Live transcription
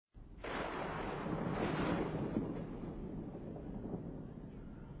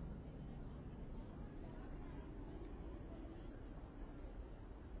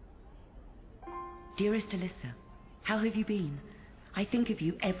Dearest Alyssa, how have you been? I think of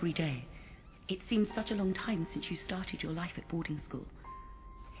you every day. It seems such a long time since you started your life at boarding school.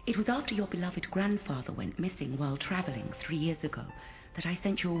 It was after your beloved grandfather went missing while travelling 3 years ago that I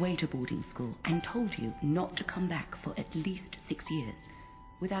sent you away to boarding school and told you not to come back for at least 6 years,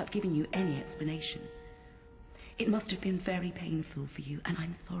 without giving you any explanation. It must have been very painful for you, and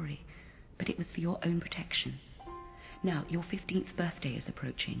I'm sorry, but it was for your own protection. Now, your 15th birthday is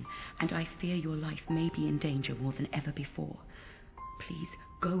approaching, and I fear your life may be in danger more than ever before. Please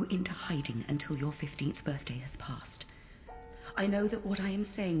go into hiding until your 15th birthday has passed. I know that what I am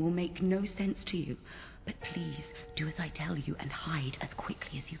saying will make no sense to you, but please do as I tell you and hide as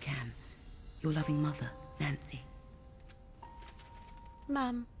quickly as you can. Your loving mother, Nancy.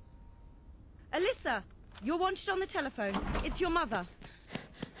 Mum. Alyssa, you're wanted on the telephone. It's your mother.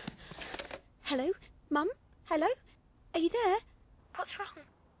 Hello? Mum? Hello? Are you there? What's wrong?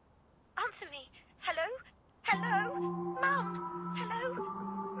 Answer me. Hello? Hello? Mum? Hello?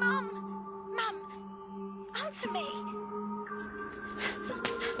 Mum? Mum? Answer me.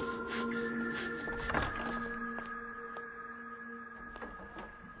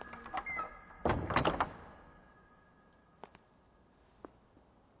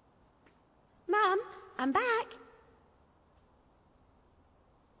 Mum, I'm back.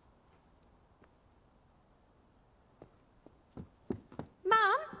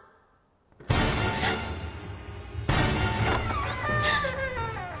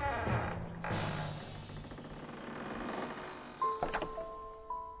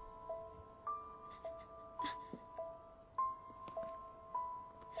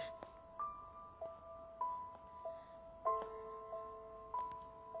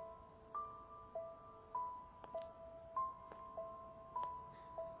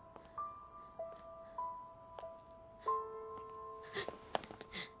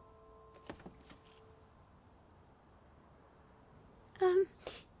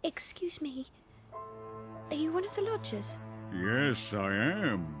 Excuse me. Are you one of the lodgers? Yes, I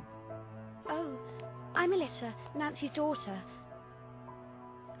am. Oh, I'm Alyssa, Nancy's daughter.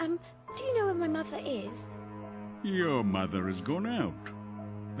 Do you know where my mother is? Your mother has gone out.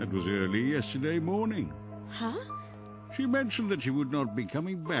 That was early yesterday morning. Huh? She mentioned that she would not be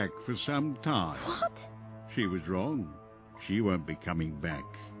coming back for some time. What? She was wrong. She won't be coming back.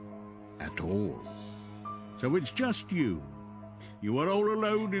 At all. So it's just you. You are all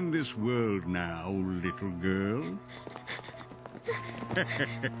alone in this world now, little girl.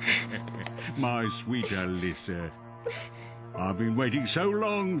 My sweet Alyssa. I've been waiting so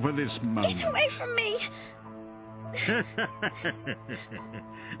long for this moment. Get away from me!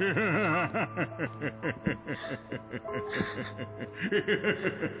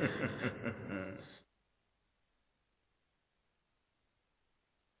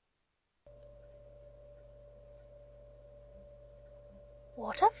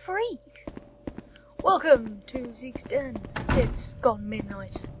 What a freak. Welcome to Ziegs' Den. It's gone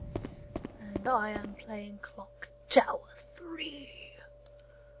midnight, and I am playing Clock Tower 3.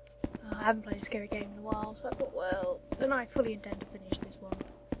 I haven't played a scary game in a while, so I thought, well, then I fully intend to finish this one.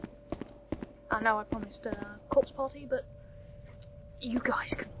 I know I promised a corpse party, but you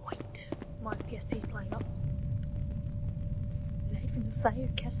guys can wait. My PSP's playing up. Light from the fire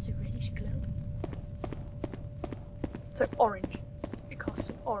casts a reddish glow. So orange. It casts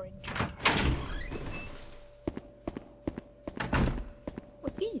an orange.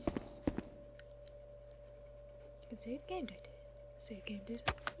 What's this? You can save game data. Save game data.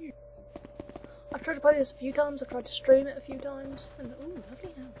 Yeah. I've tried to play this a few times, I've tried to stream it a few times, and ooh,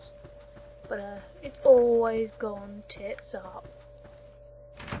 lovely house. But it's always gone tits up.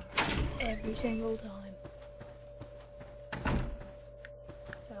 Every single time.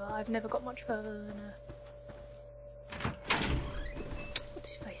 So I've never got much further than what's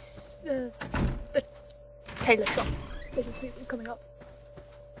his face? The tailor shop. As you'll see them coming up.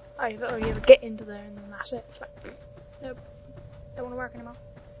 I only ever get into there and then that's it. It's like, nope, don't want to work anymore.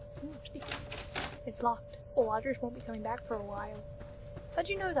 Ooh, sneaky. It's locked. All lodgers won't be coming back for a while. How'd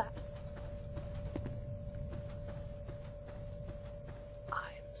you know that?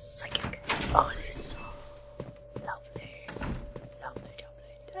 I'm psychic. Oh, this is so lovely. Lovely, lovely.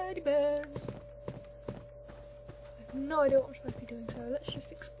 Teddy bears. I have no idea what I'm supposed to be doing, so let's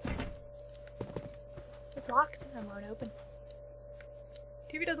just explore. It's locked. It won't open.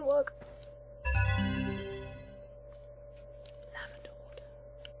 TV doesn't work. Lavender water.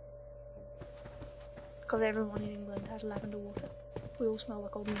 Because everyone in England has lavender water. We all smell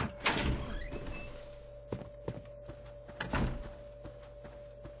like old men.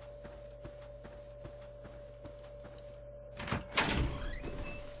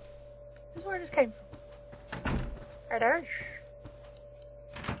 This is where I just came from. letters.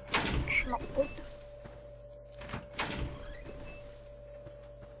 It's not good.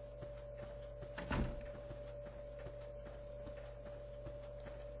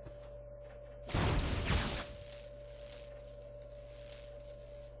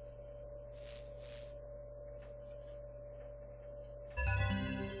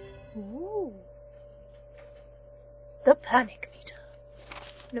 Ooh. The panic meter.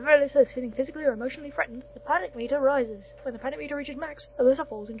 Whenever Alyssa is feeling physically or emotionally threatened, the panic meter rises. When the panic meter reaches max, Alyssa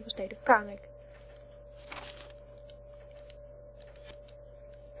falls into a state of panic.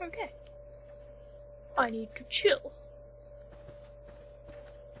 Okay. I need to chill.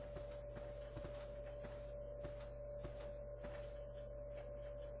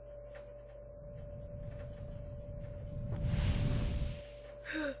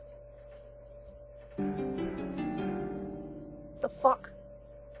 The fuck?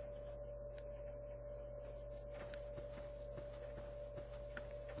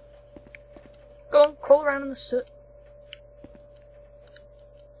 Go on, crawl around in the soot.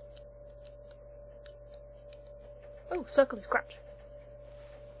 Oh, circle is scratched.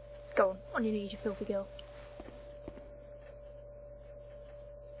 Go on your knees, you filthy girl.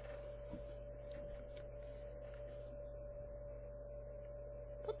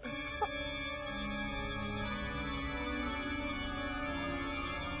 What the fuck?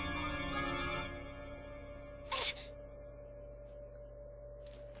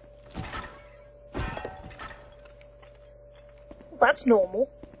 Well, that's normal.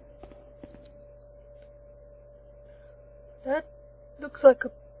 That looks like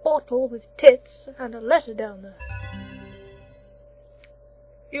a bottle with tits and a letter down there.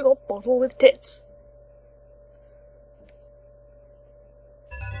 You got bottle with tits.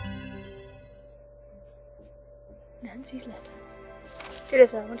 Nancy's letter. Dear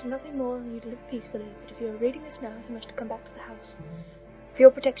Lisa, I want nothing more than you to live peacefully, but if you are reading this now, you must come back to the house. For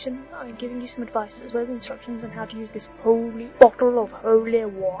your protection, I am giving you some advice, as well as instructions on how to use this holy bottle of holy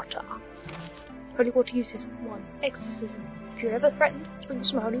water. Holy water uses 1. Exorcism. If you're ever threatened, sprinkle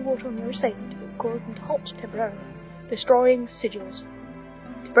some holy water on your assailant. It will cause them to halt temporarily, destroying sigils.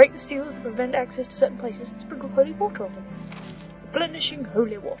 To break the seals that prevent access to certain places, sprinkle holy water on them. Replenishing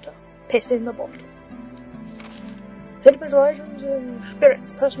holy water. Piss in the bottle. Sentimental items and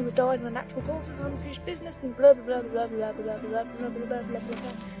spirits. Person who died of unnatural causes, unfinished business, and blah blah blah blah blah blah blah blah blah blah blah blah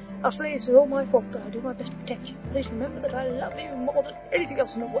blah. Actually, this is all my fault, but I do my best to protect you. Please remember that I love you more than anything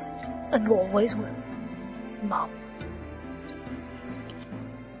else in the world, and always will. Mum.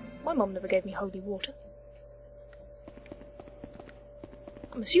 My mum never gave me holy water.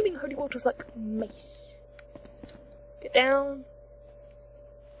 I'm assuming holy water's like mace. Get down.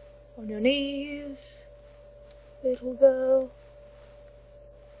 On your knees. Little girl.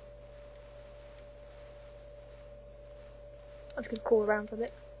 I'm just going to crawl around for a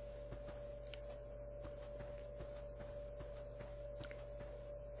bit.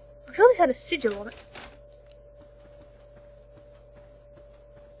 I'm sure this had a sigil on it.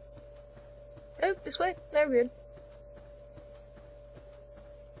 Oh, this way. No, we're good.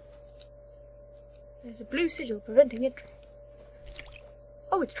 There's a blue sigil preventing entry.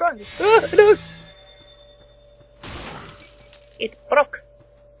 Oh, it's trying to. Ah, no! It broke.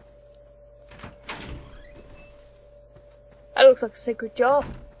 That looks like a sacred jar.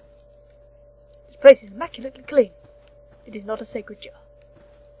 This place is immaculately clean. It is not a sacred jar.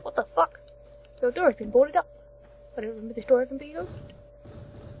 What the fuck? The door has been boarded up. I don't remember this door even being opened.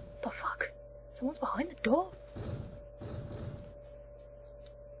 What the fuck? Someone's behind the door?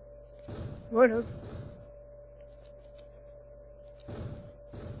 Oh no.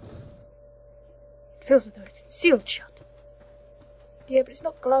 It feels as though it's sealed shut. Yeah, but it's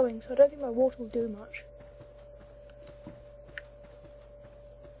not glowing, so I don't think my water will do much.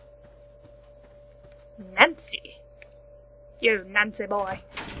 Nancy! You Nancy boy!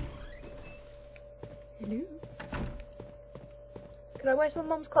 Hello? Can I wear some of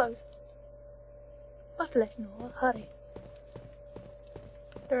Mum's clothes? Must have let you know, hurry.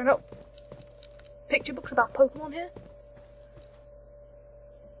 There are no picture books about Pokemon here?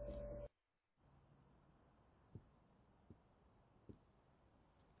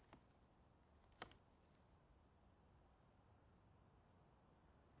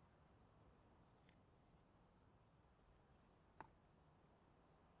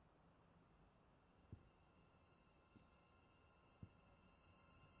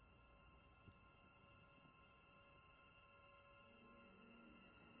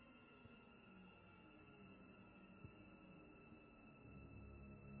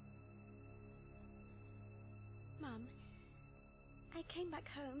 Mum, I came back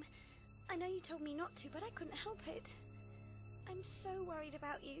home. I know you told me not to, but I couldn't help it. I'm so worried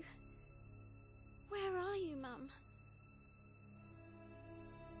about you. Where are you, Mum?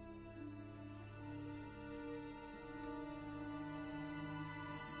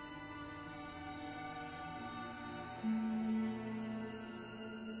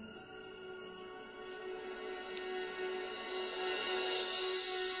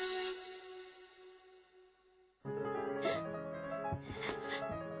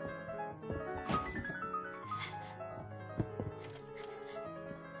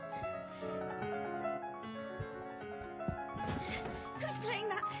 Who's playing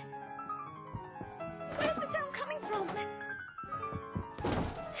that? Where's the sound coming from?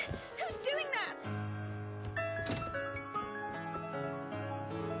 Who's doing that?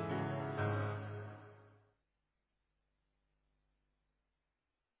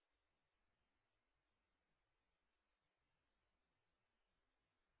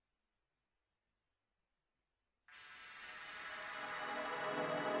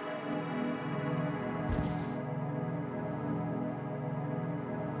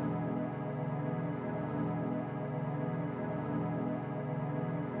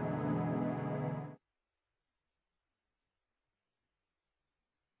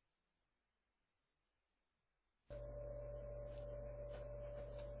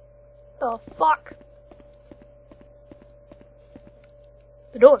 The fuck?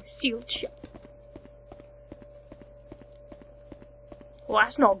 The door is sealed shut. Well,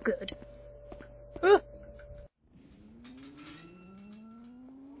 that's not good.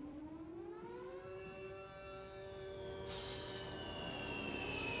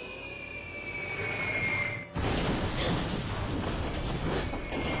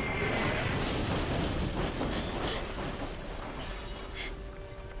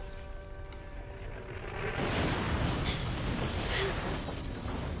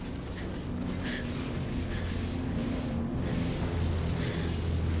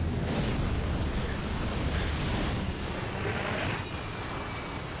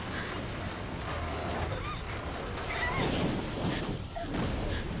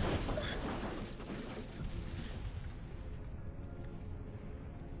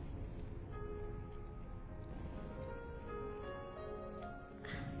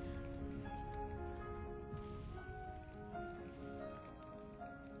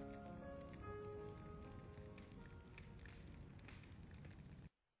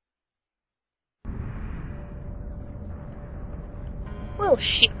 Well,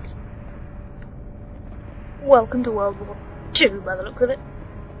 shit. Welcome to World War II, by the looks of it.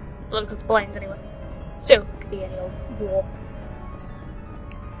 By the looks of the planes, anyway. So, it could be any old war.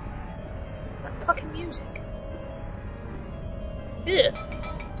 That fucking music.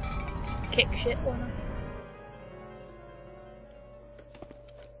 Ugh. Kick shit, why not?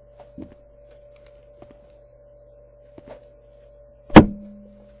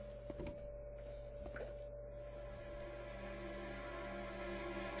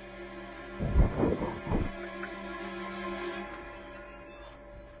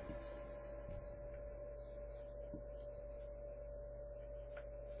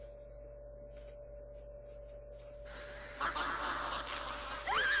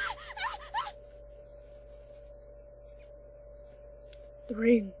 The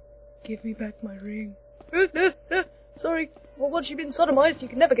ring. Give me back my ring. Sorry. Well, once you've been sodomized, you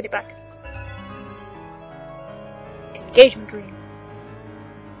can never get it back. Engagement ring.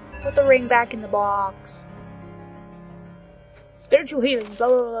 Put the ring back in the box. Spiritual healing, blah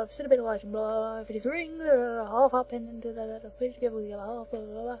blah blah, cinnabar light, blah blah blah. If it is a ring, half up and into the put together with the half, blah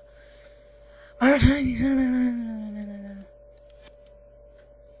blah blah.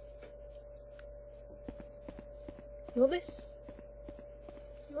 You want this?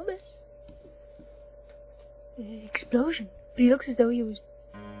 You want this? Explosion. But he looks as though he was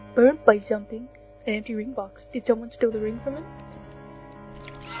burnt by something. An empty ring box. Did someone steal the ring from him?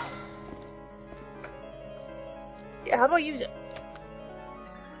 Yeah, how do I use it?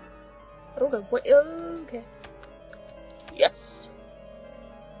 I don't know. What? Okay. Yes.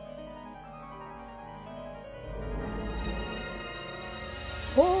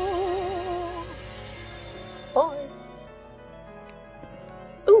 Oh. Bye.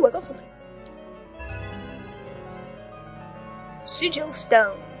 Ooh, I got something. Sigil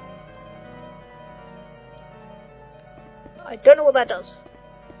stone. I don't know what that does.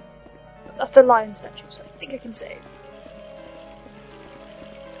 But that's the lion statue, so I think I can save.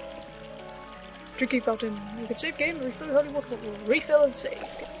 Drinking fountain. You can save game, refill your holy water, refill and save.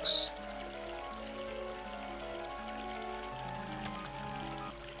 Thanks.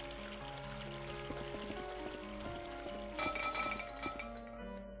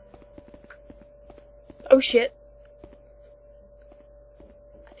 Oh shit.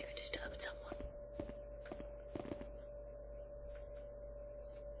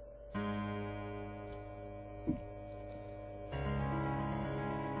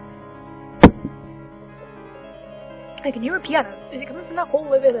 I can hear a piano. Is it coming from that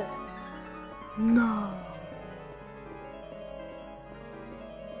hole over there? No.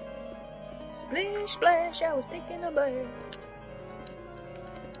 Splish, splash, I was taking a bath.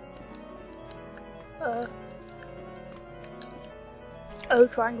 Oh,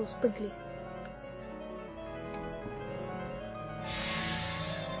 triangle sprinkly.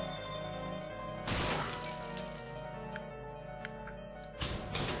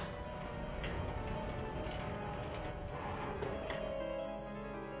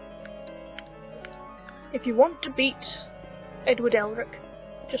 If you want to beat Edward Elric,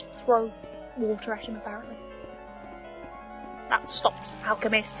 just throw water at him, apparently. That stops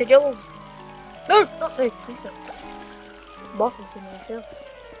alchemist sigils. No, not safe. Please don't. Bottle's been refilled.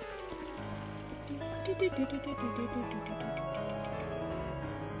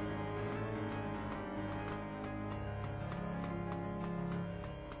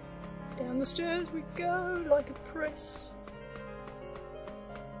 Down the stairs we go like a press.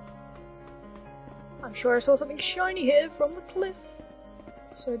 I'm sure I saw something shiny here from the cliff,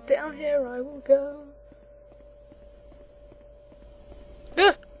 so down here I will go.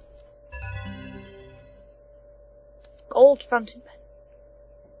 Ugh! Gold fountain pen.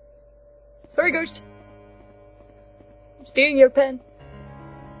 Sorry, ghost. I'm stealing your pen.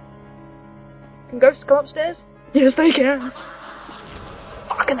 Can ghosts come upstairs? Yes, they can.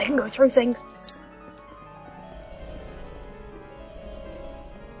 Fuck, and they can go through things.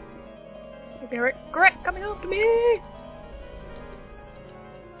 You'll regret coming after me.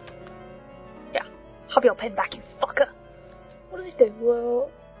 Yeah, have your pen back, you fucker. What does this do? Well,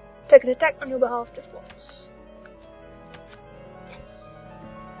 take an attack on your behalf just once. Yes.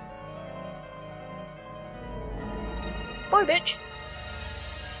 Bye, bitch.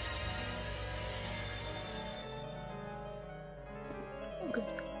 Oh, good.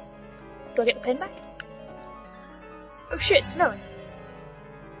 Do I get the pen back? Oh shit, it's snowing.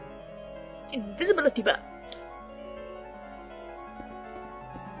 Invisibility band.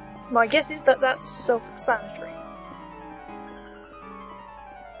 My guess is that that's self-explanatory.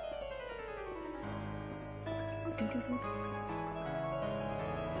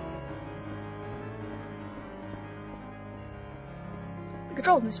 The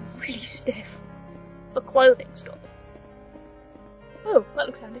controls on this are really stiff. The clothing store. Oh, that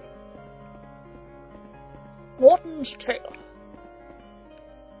looks handy. Morton's tailor.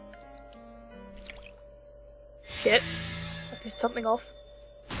 Shit. I pissed something off.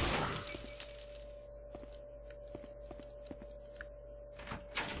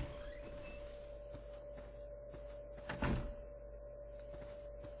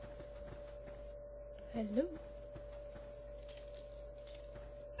 Hello?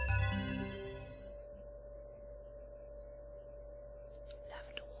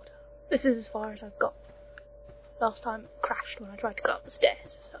 Lavender water. This is as far as I've got. Last time it crashed when I tried to go up the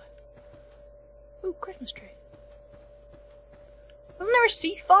stairs, so... Ooh, Christmas tree. Wasn't there a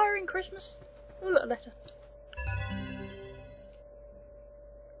ceasefire in Christmas? Oh, look, a letter.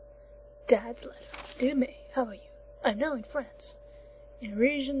 Dad's letter. Dear me, how are you? I'm now in France, in a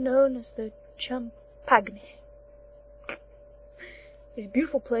region known as the Champagne. It's a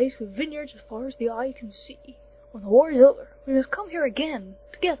beautiful place with vineyards as far as the eye can see. When the war is over, we must come here again,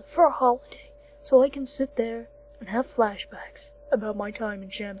 together, for a holiday, so I can sit there and have flashbacks about my time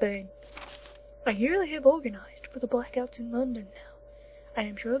in Champagne. I hear they have organized for the blackouts in London now. I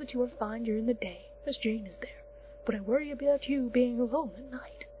am sure that you are fine during the day, as Jane is there, but I worry about you being alone at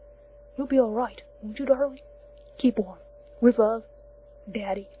night. You'll be alright, won't you, darling? Keep warm. With love,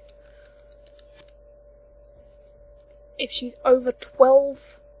 Daddy. If she's over 12,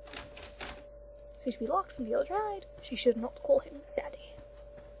 seems to be locked from the other side, she should not call him Daddy.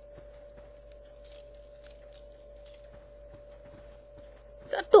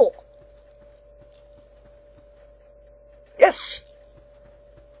 That door. Yes!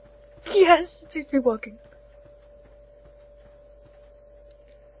 Yes, it seems to be working.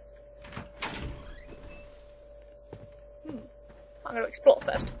 I'm going to explore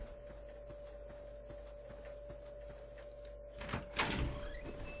first.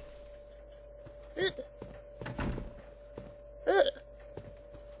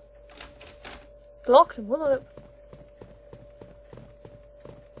 Locked and will not open.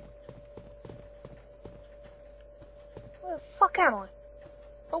 Where the fuck am I?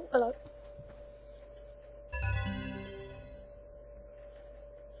 Oh, hello.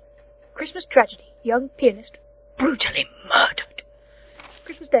 Christmas tragedy. Young pianist brutally murdered.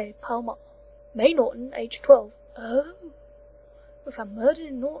 Christmas Day, Pall Mall. May Norton, age 12. Oh. Looks like murder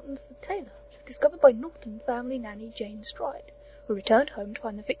in Norton's the tailor. Discovered by Norton family nanny Jane Stride, who returned home to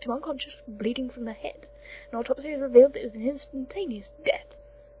find the victim unconscious and bleeding from the head. An autopsy has revealed that it was an instantaneous death.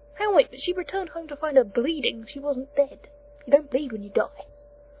 Hang on, wait, but she returned home to find her bleeding. She wasn't dead. You don't bleed when you die.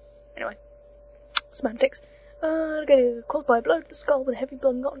 Anyway, semantics. Caused by a blow to the skull with a heavy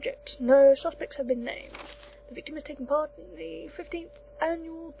blowing object. No suspects have been named. The victim has taken part in the 15th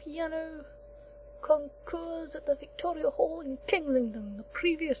annual piano concours at the Victoria Hall in Kensington the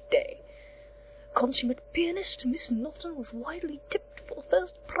previous day. Consummate pianist Miss Norton was widely tipped for the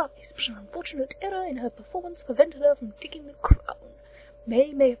first prize, but an unfortunate error in her performance prevented her from taking the crown.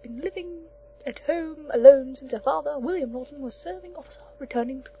 May have been living at home alone since her father, William Norton, was serving officer,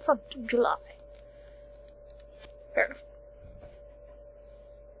 returning to the front in July. Fair enough.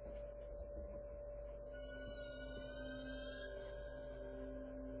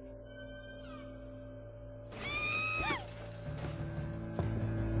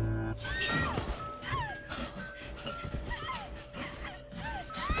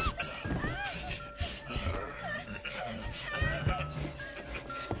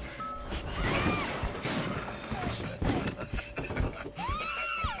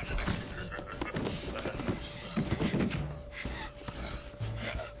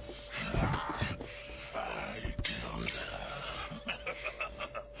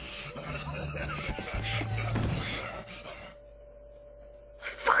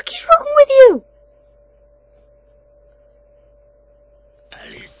 What is wrong with you?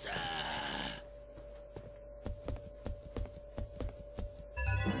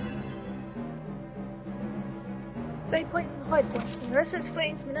 Evade points and hide points. When the rest is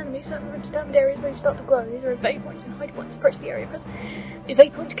fleeing from an enemy, certain determined areas may start to glow. These are evade points and hide points. Approach the area first.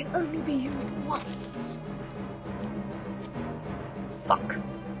 Evade points can only be used once. Fuck.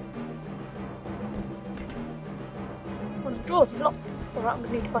 One of the drawers is locked. Alright, I'm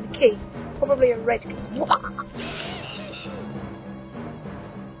gonna need to find a key. Probably a red key.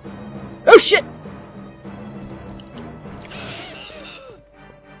 Oh shit!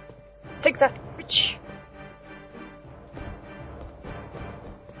 Take that, bitch!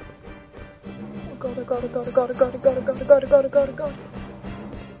 Oh god, oh god, oh god, oh god, oh god, oh god, oh god, oh god, oh god, oh god, oh god.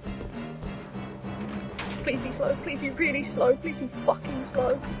 Please be slow, please be really slow, please be fucking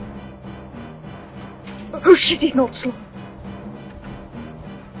slow. Oh shit, he's not slow.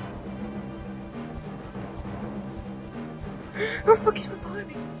 Oh fuck, he's right behind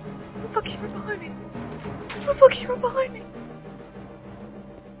me. Oh fuck, he's right behind me. Oh fuck, he's right behind me.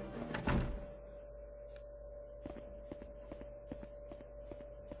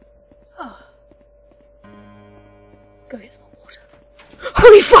 Oh. Go get some more water.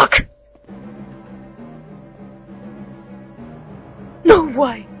 Holy fuck! No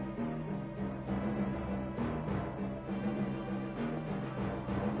way!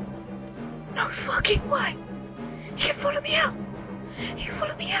 No fucking way! You can follow me out! You can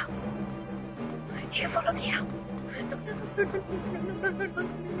follow me out! You can follow me out!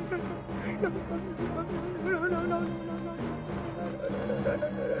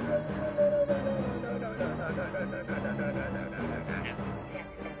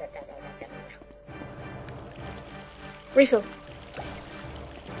 Refill.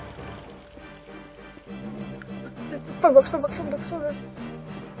 Phone box, phone box, phone box, phone box.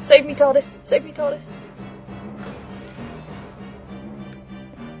 Save me, TARDIS. Save me, TARDIS.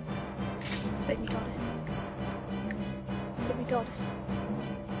 Save me, TARDIS. Save me, TARDIS.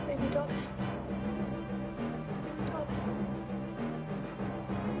 Save me, TARDIS. Save me, TARDIS.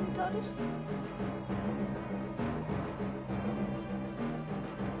 Save me, TARDIS.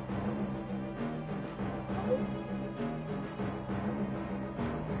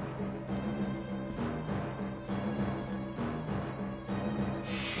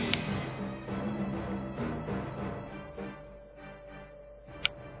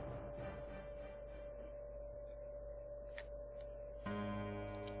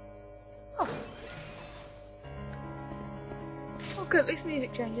 Oh good, at least the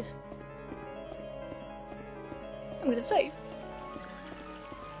music changes. I'm gonna save.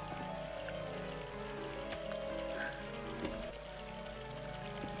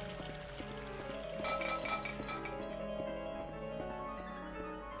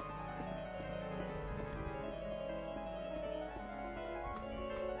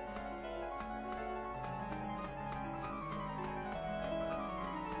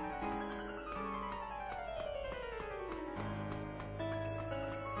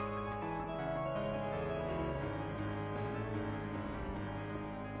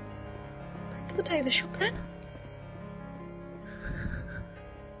 To the tailor shop then.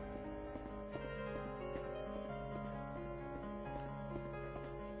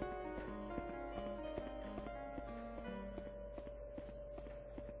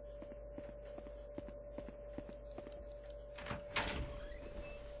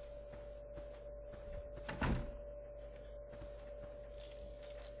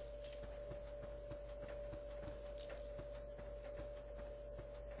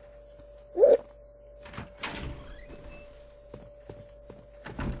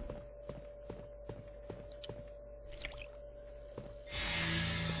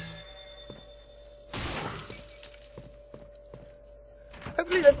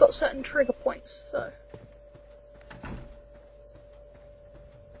 apparently they've got certain trigger points, so...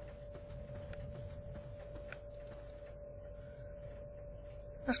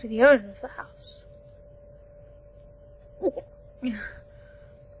 Must be the owner of the house.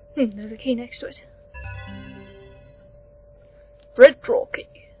 There's a key next to it. Red draw key.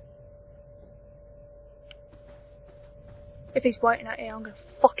 If he's waiting out here, I'm gonna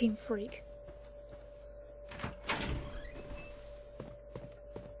fucking freak.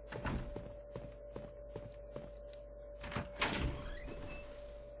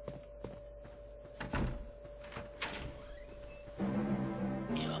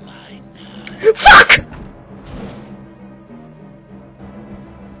 You're mine now. Fuck!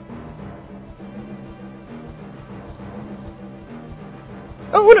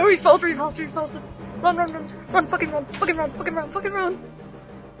 Oh no, he's faster, he's faster, he's faster. Run, run, run, run, fucking run, fucking run, fucking run, fucking run.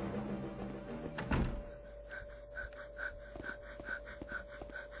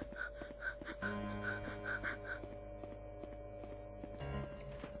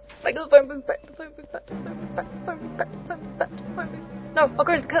 Back to the phone booth, back to the phone booth, back to the phone booth, back to the phone booth, back to the phone booth, back to the phone booth. No, I'll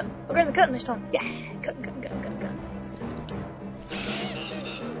go in the curtain. I'll go in the curtain this time. Yeah, curtain, curtain, curtain, curtain, curtain.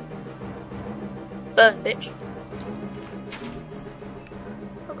 Burn, bitch.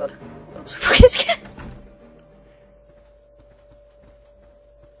 Oh god. I'm so fucking scared.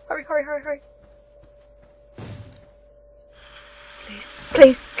 Hurry, hurry, hurry, hurry.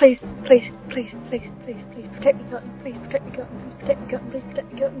 Please, please, please, please, please, please, please, protect me, curtain. Please protect me, curtain. Please protect me, curtain. Please protect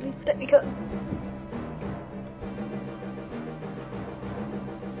me, curtain. Please protect me, curtain.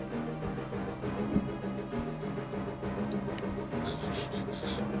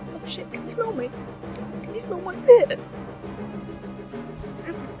 Oh shit, can you smell me? Can you smell my beard?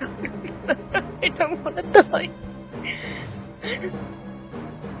 I don't want to die.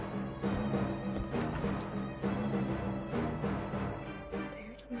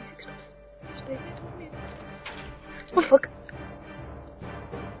 Stay here till the music stops. Oh fuck.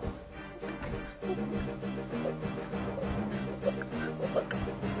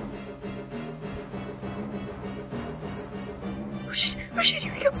 Oh shit, oh shit,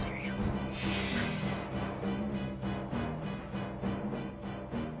 here he comes, here he comes.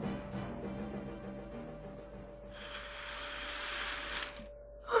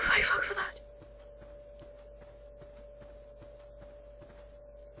 Oh thank fuck for that.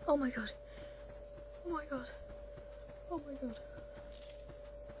 Oh my god. Oh my god. Oh my god.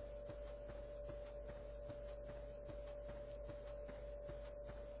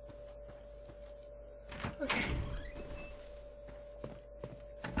 Okay.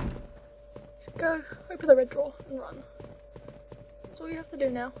 Go, open the red drawer and run. That's all you have to do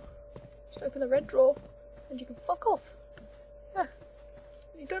now. Just open the red drawer and you can fuck off. Yeah.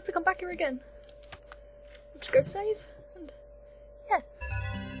 You don't have to come back here again. Just go save and yeah.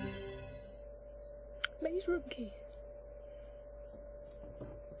 Maze room key.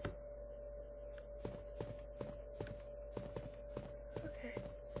 Okay.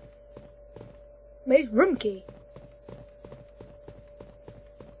 Maze room key.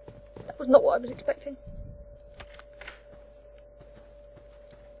 That was not what I was expecting.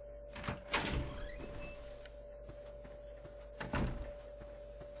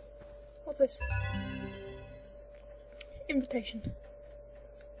 What's this? Invitation.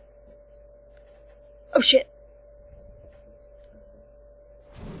 Oh shit.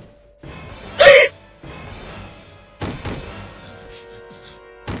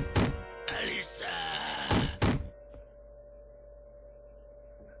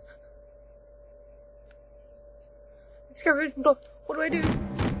 Excavation block. What do I do?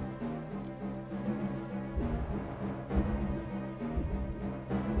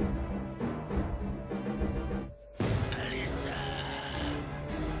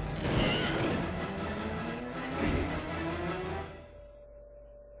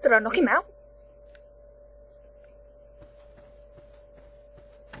 Did I knock him out?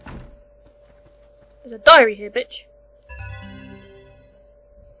 There's a diary here, bitch.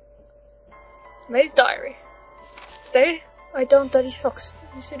 May's diary. Today, I donned Daddy's socks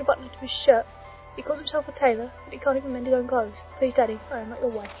and sewed a button to his shirt. He calls himself a tailor, but he can't even mend his own clothes. Please, Daddy, I am not your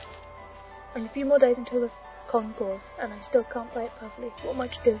wife. Only a few more days until the concourse, and I still can't play it perfectly. What am I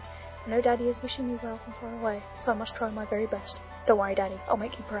to do? I know Daddy is wishing me well from far away, so I must try my very best. Don't worry, Daddy, I'll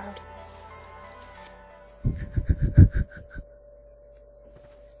make you proud.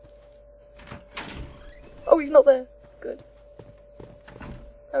 Oh, he's not there. Good.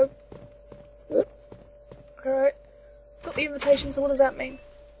 Oh. Alright. Got the invitation, so what does that mean?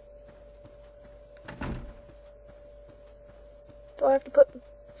 Do I have to put the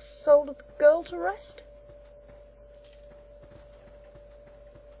soul of the girl to rest?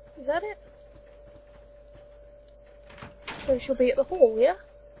 Is that it? So she'll be at the hall, yeah?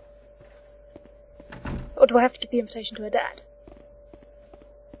 Or do I have to give the invitation to her dad?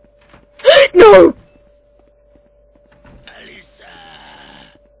 No!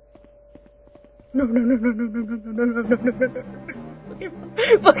 No, no, no, no, no, no, no, no, no, no, no, no, no, no.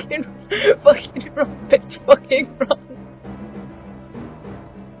 Fucking run, bitch, fucking run.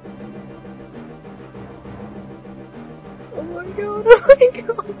 Oh my god,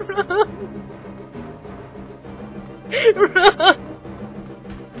 run. Run.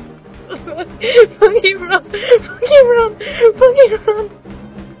 Fucking run, fucking run, fucking run.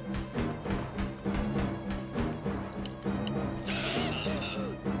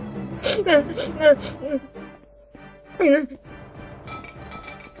 Safe.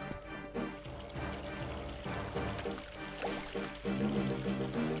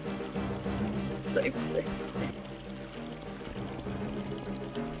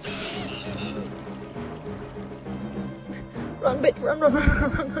 Run, bitch, run.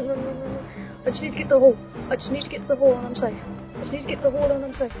 I just need to get to the hall. I just need to get to the hall and I'm safe. I just need to get to the hall and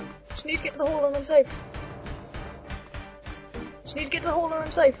I'm safe. I just need to get to the hall and I'm safe. I just need to get to the hall and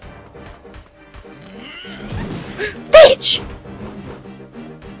I'm safe. Bitch!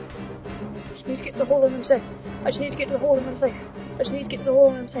 I just need to get to the hall and I'm safe. I just need to get to the hall and I'm safe. I just need to get to the hall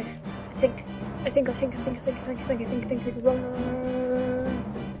and I'm safe. I think. Run.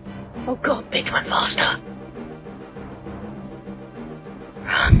 Oh god, bitch, run faster.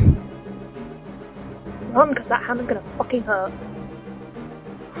 Run, because that hammer's gonna fucking hurt.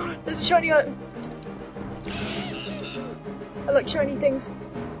 There's a shiny item. I like shiny things.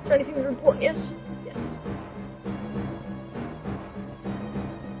 Shiny things are important, yes? Yes.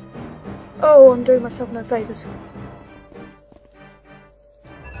 Oh, I'm doing myself no favours.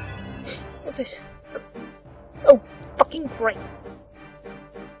 What's this? Oh, fucking great.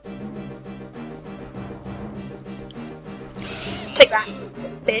 Take that,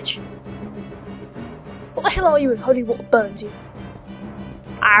 bitch. What the hell are you if holy water burns you?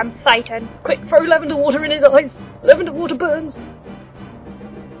 I'm Satan. Quick, throw lavender water in his eyes. Lavender water burns.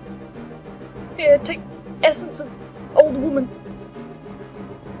 Here, take essence of old woman.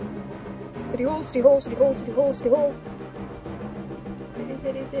 City hall, city hall, city hall, city hall, city hall. City.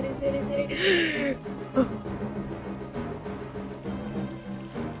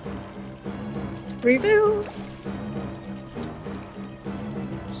 Reveal.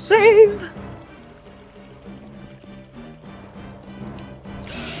 Save.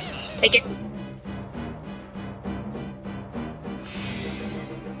 Take it.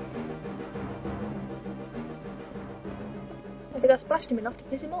 I think I splashed him enough to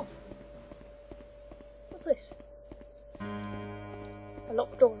piss him off. What's this? A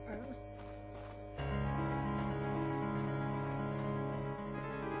locked door, apparently.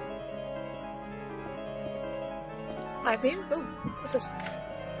 I've been. Oh, what's this?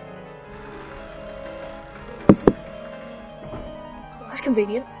 Oh, that's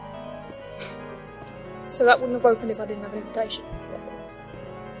convenient. So that wouldn't have opened if I didn't have an invitation.